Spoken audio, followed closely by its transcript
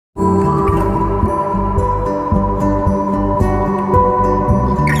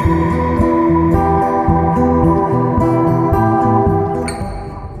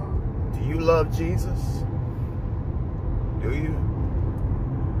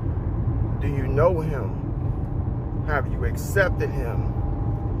Do you know him? Have you accepted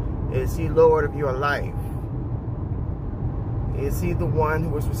him? Is he Lord of your life? Is he the one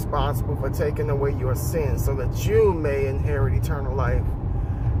who is responsible for taking away your sins so that you may inherit eternal life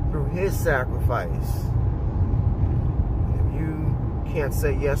through his sacrifice? If you can't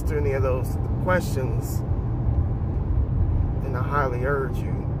say yes to any of those questions, then I highly urge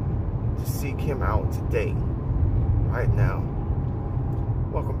you to seek him out today, right now.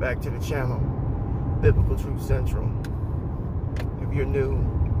 Welcome back to the channel, Biblical Truth Central. If you're new,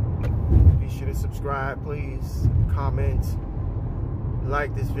 be sure to subscribe, please. Comment,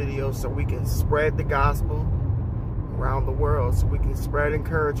 like this video so we can spread the gospel around the world, so we can spread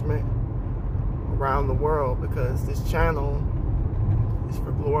encouragement around the world, because this channel is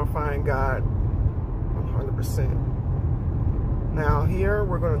for glorifying God 100%. Now here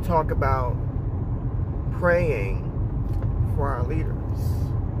we're going to talk about praying for our leaders,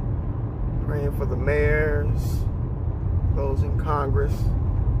 praying for the mayors, those in Congress,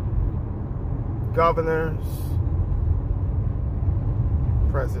 governors,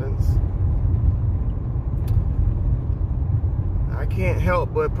 presidents. I can't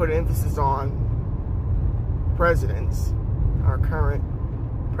help but put emphasis on presidents. Our current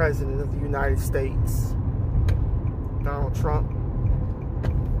president of the United States, Donald Trump.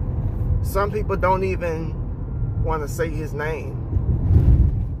 Some people don't even want to say his name.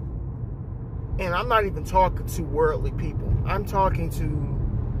 And I'm not even talking to worldly people. I'm talking to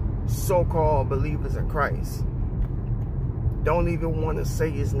so-called believers in Christ. Don't even want to say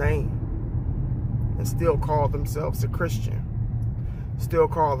his name and still call themselves a Christian, still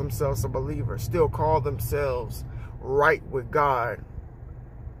call themselves a believer, still call themselves right with God,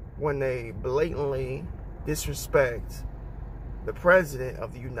 when they blatantly disrespect the President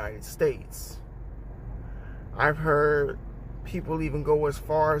of the United States. I've heard people even go as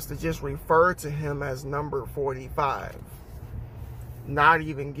far as to just refer to him as number 45, not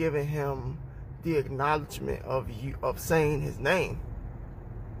even giving him the acknowledgement of saying his name.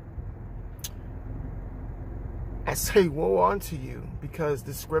 I say woe unto you, because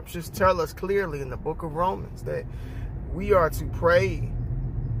the scriptures tell us clearly in the book of Romans that we are to pray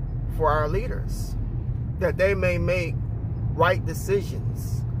for our leaders, that they may make right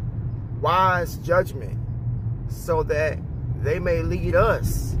decisions, wise judgment, so that they may lead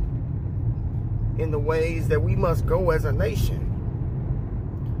us in the ways that we must go as a nation.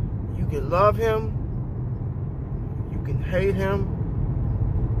 You can love him, you can hate him,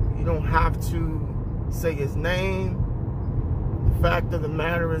 you don't have to say his name. The fact of the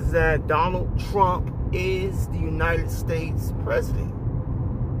matter is that Donald Trump is the United States president.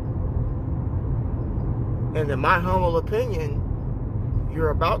 And in my humble opinion, you're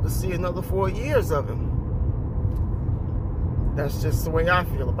about to see another 4 years of him. That's just the way I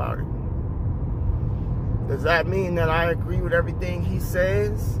feel about it. Does that mean that I agree with everything he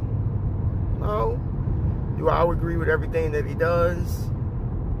says? No. Do I agree with everything that he does?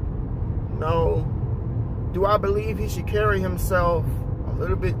 No. Do I believe he should carry himself a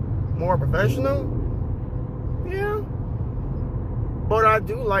little bit more professional? Yeah. But I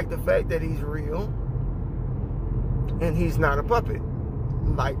do like the fact that he's real. And he's not a puppet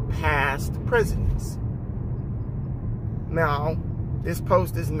like past presidents. Now, this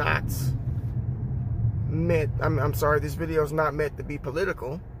post is not meant, I'm sorry, this video is not meant to be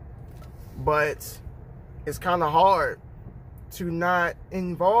political, but it's kind of hard to not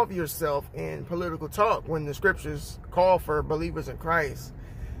involve yourself in political talk when the scriptures call for believers in Christ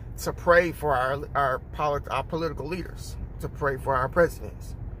to pray for our political leaders, to pray for our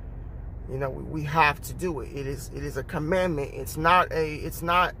presidents. You know, we have to do it. It is a commandment. It's not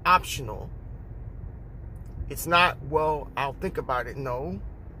optional. It's not, well, I'll think about it. No.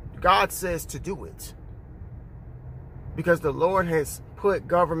 God says to do it. Because the Lord has put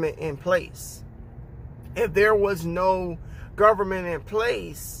government in place. If there was no government in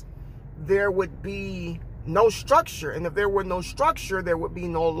place, there would be no structure. And if there were no structure, there would be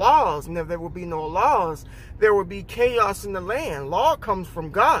no laws. And if there would be no laws, there would be chaos in the land. Law comes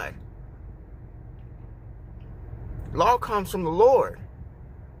from God. Law comes from the Lord.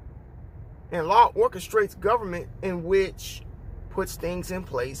 And law orchestrates government, in which puts things in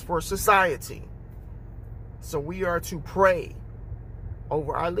place for society. So we are to pray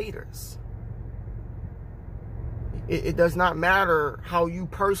over our leaders. It does not matter how you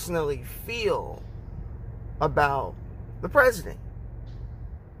personally feel about the president.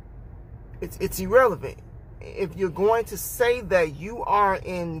 It's irrelevant. If you're going to say that you are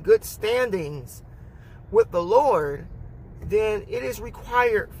in good standings with the Lord, then it is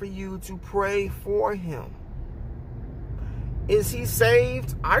required for you to pray for him. Is he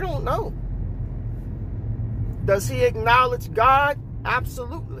saved? I don't know. Does he acknowledge God?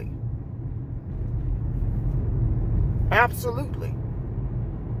 Absolutely. Absolutely.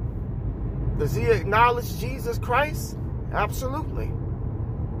 Does he acknowledge Jesus Christ? Absolutely.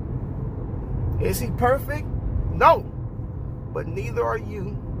 Is he perfect? No. But neither are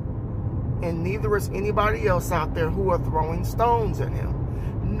you, and neither is anybody else out there who are throwing stones at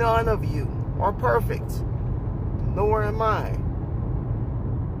him. None of you are perfect, nor am I.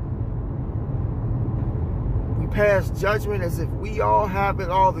 We pass judgment as if we all have it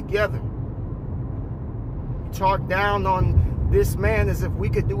all together. We talk down on this man as if we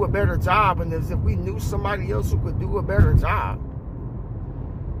could do a better job, and as if we knew somebody else who could do a better job.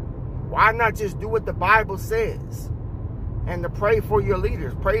 Why not just do what the Bible says? And to pray for your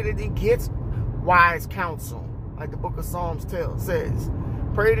leaders. Pray that he gets wise counsel. Like the book of Psalms says.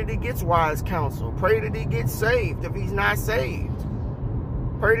 Pray that he gets wise counsel. Pray that he gets saved if he's not saved.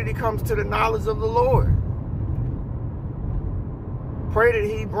 Pray that he comes to the knowledge of the Lord. Pray that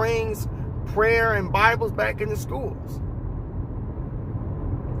he brings prayer and Bibles back into schools.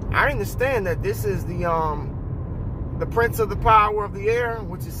 I understand that this is the prince of the power of the air,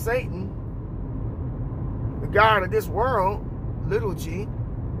 which is Satan, the God of this world, little g,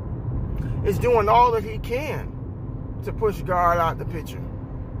 is doing all that he can to push God out the picture.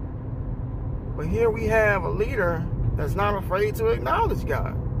 But here we have a leader that's not afraid to acknowledge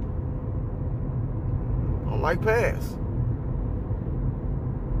God. Unlike past.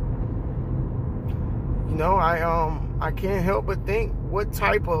 You know, I can't help but think what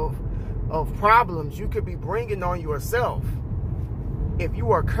type of problems you could be bringing on yourself if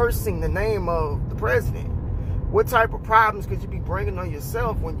you are cursing the name of the president. What type of problems could you be bringing on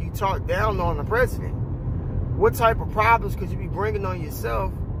yourself when you talk down on the president? What type of problems could you be bringing on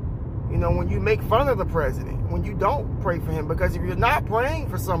yourself, you know, when you make fun of the president, when you don't pray for him? Because if you're not praying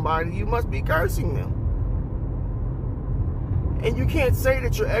for somebody, you must be cursing them. And you can't say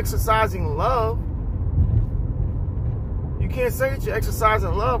that you're exercising love. You can't say that you're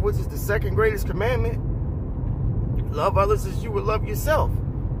exercising love, which is the second greatest commandment. Love others as you would love yourself.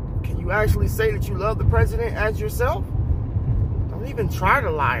 Can you actually say that you love the president as yourself? Don't even try to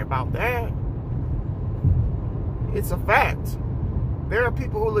lie about that. It's a fact. There are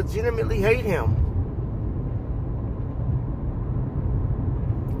people who legitimately hate him.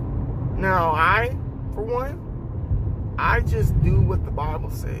 Now, for one, I just do what the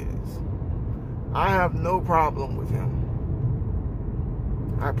Bible says. I have no problem with him.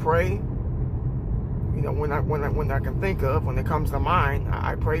 I pray, you know, when I can think of, when it comes to mind,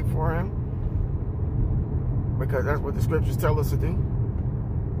 I pray for him, because that's what the scriptures tell us to do.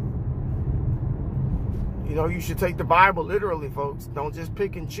 You know, you should take the Bible literally, folks. Don't just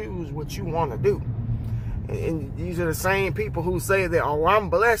pick and choose what you want to do. And these are the same people who say that, oh, I'm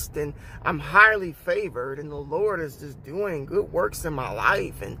blessed and I'm highly favored and the Lord is just doing good works in my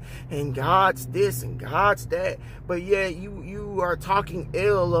life, and God's this and God's that. But yet you are talking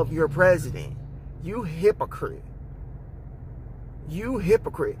ill of your president. You hypocrite. You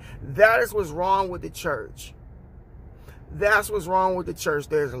hypocrite. That is what's wrong with the church. That's what's wrong with the church.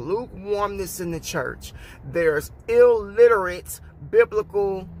 There's lukewarmness in the church. There's illiterate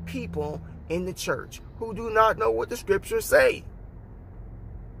biblical people in the church who do not know what the scriptures say.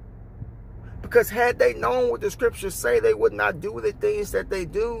 Because had they known what the scriptures say, they would not do the things that they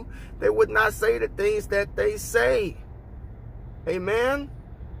do. They would not say the things that they say. Amen?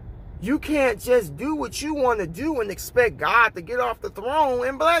 You can't just do what you want to do and expect God to get off the throne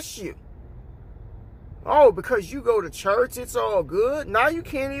and bless you. Oh, because you go to church, it's all good. Now you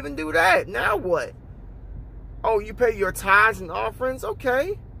can't even do that. Now what? Oh, you pay your tithes and offerings?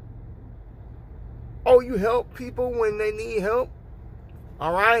 Okay. Oh, you help people when they need help?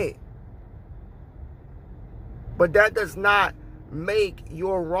 All right. But that does not make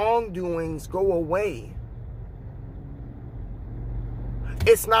your wrongdoings go away.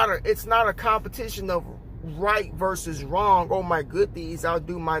 It's not a competition of right versus wrong. Oh, my good deeds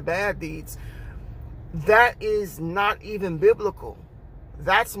outdo my bad deeds. That is not even biblical.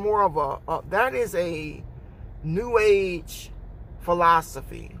 That's more of that is a New Age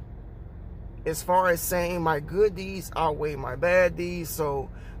philosophy. As far as saying my good deeds outweigh my bad deeds, so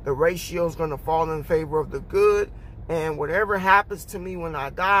the ratio is going to fall in favor of the good, and whatever happens to me when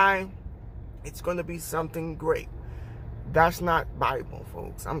I die, it's going to be something great. That's not Bible,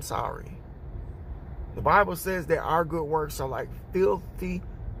 folks. I'm sorry. The Bible says that our good works are like filthy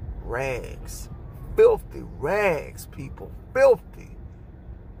rags. Filthy rags, people. Filthy.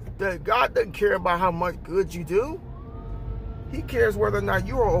 That God doesn't care about how much good you do. He cares whether or not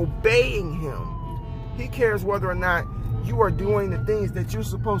you are obeying him. He cares whether or not you are doing the things that you're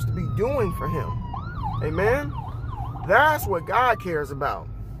supposed to be doing for him. Amen? That's what God cares about.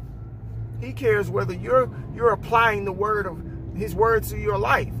 He cares whether you're applying the word of his word to your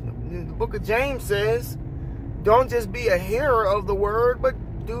life. The book of James says, don't just be a hearer of the word, but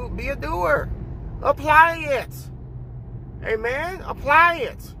be a doer. Apply it. Amen? Apply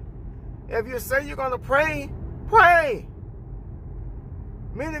it. If you say you're going to pray, pray.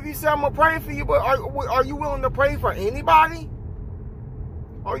 Many of you say, I'm going to pray for you, but are you willing to pray for anybody?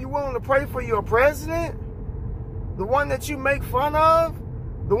 Are you willing to pray for your president? The one that you make fun of?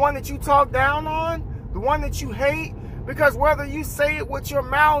 The one that you talk down on? The one that you hate? Because whether you say it with your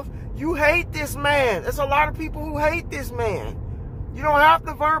mouth, you hate this man. There's a lot of people who hate this man. You don't have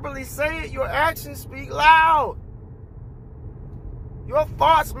to verbally say it. Your actions speak loud. Your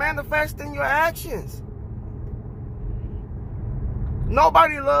thoughts manifest in your actions.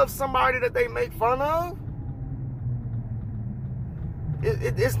 Nobody loves somebody that they make fun of.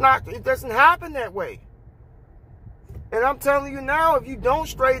 It doesn't happen that way. And I'm telling you now, if you don't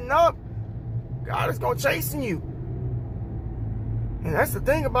straighten up, God is going to chasten you. And that's the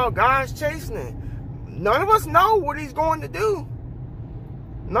thing about God's chastening. None of us know what he's going to do.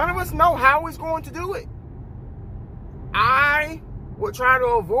 None of us know how he's going to do it. I will try to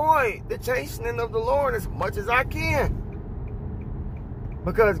avoid the chastening of the Lord as much as I can.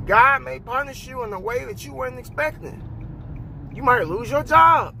 Because God may punish you in a way that you weren't expecting. You might lose your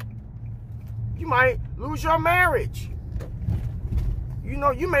job. You might lose your marriage. You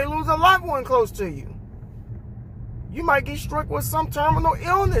know, you may lose a loved one close to you. You might get struck with some terminal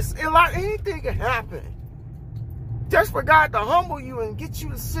illness. Anything can happen. Just for God to humble you and get you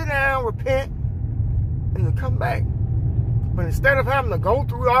to sit down, repent, and to come back. But instead of having to go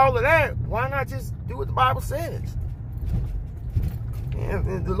through all of that, why not just do what the Bible says? And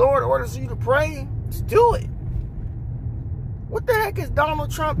if the Lord orders you to pray, just do it. What the heck has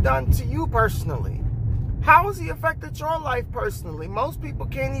Donald Trump done to you personally? How has he affected your life personally? Most people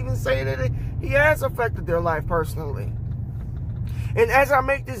can't even say that he has affected their life personally. And as I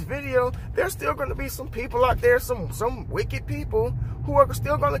make this video, there's still going to be some people out there, some wicked people who are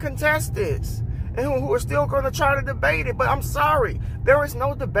still going to contest this. And who are still going to try to debate it. But I'm sorry, there is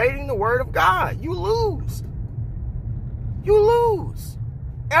no debating the word of God. You lose. You lose.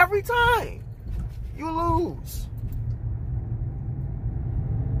 Every time. You lose.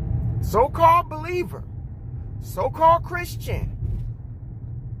 So-called believer. So-called Christian.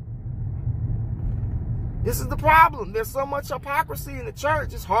 This is the problem. There's so much hypocrisy in the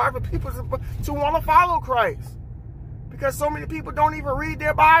church. It's hard for people to want to follow Christ. Because so many people don't even read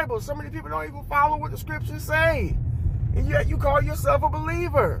their Bible. So many people don't even follow what the scriptures say. And yet you call yourself a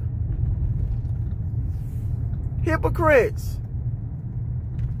believer. Hypocrites.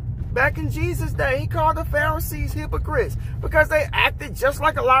 Back in Jesus' day, he called the Pharisees hypocrites because they acted just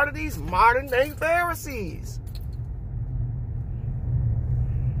like a lot of these modern day Pharisees.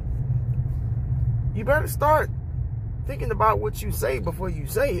 You better start thinking about what you say before you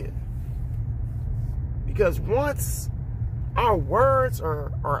say it. Because once our words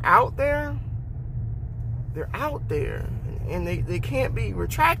are out there, they're out there. And they can't be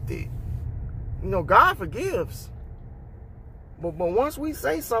retracted. You know, God forgives. But once we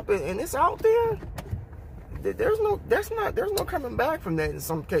say something and it's out there, there's no coming back from that in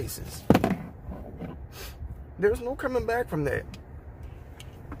some cases. There's no coming back from that.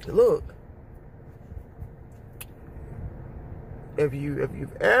 Look, if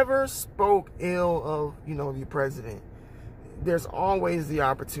you've ever spoke ill of, your president, there's always the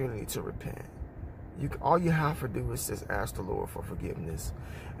opportunity to repent. All you have to do is just ask the Lord for forgiveness,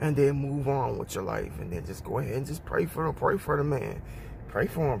 and then move on with your life, and then just go ahead and just pray for the man. Pray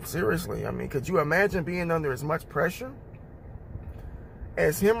for him, seriously. I mean, could you imagine being under as much pressure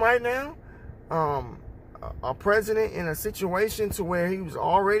as him right now? A president in a situation to where he was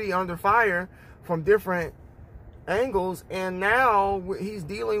already under fire from different angles, and now he's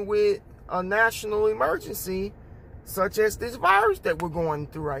dealing with a national emergency such as this virus that we're going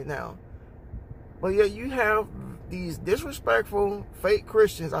through right now. But yet you have these disrespectful fake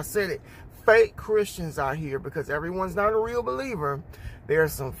Christians. I said it, fake Christians out here, because everyone's not a real believer. There are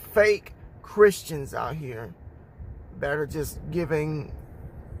some fake Christians out here that are just giving,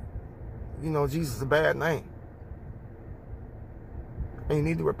 Jesus a bad name. And you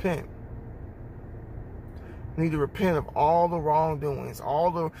need to repent. You need to repent of all the wrongdoings,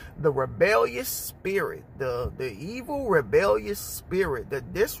 all the rebellious spirit, the evil rebellious spirit, the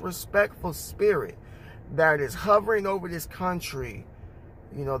disrespectful spirit that is hovering over this country.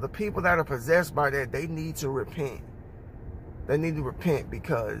 The people that are possessed by that, they need to repent. They need to repent,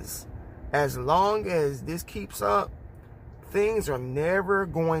 because as long as this keeps up, things are never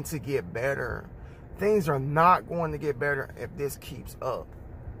going to get better. Things are not going to get better if this keeps up.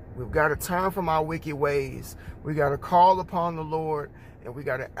 We've got to turn from our wicked ways. We got to call upon the Lord, and we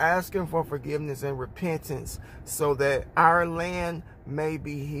got to ask him for forgiveness and repentance so that our land may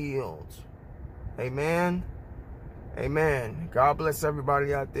be healed. Amen. Amen. God bless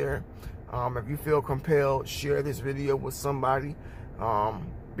everybody out there. If you feel compelled, share this video with somebody.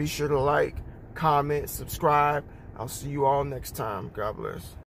 Be sure to like, comment, subscribe. I'll see you all next time. God bless.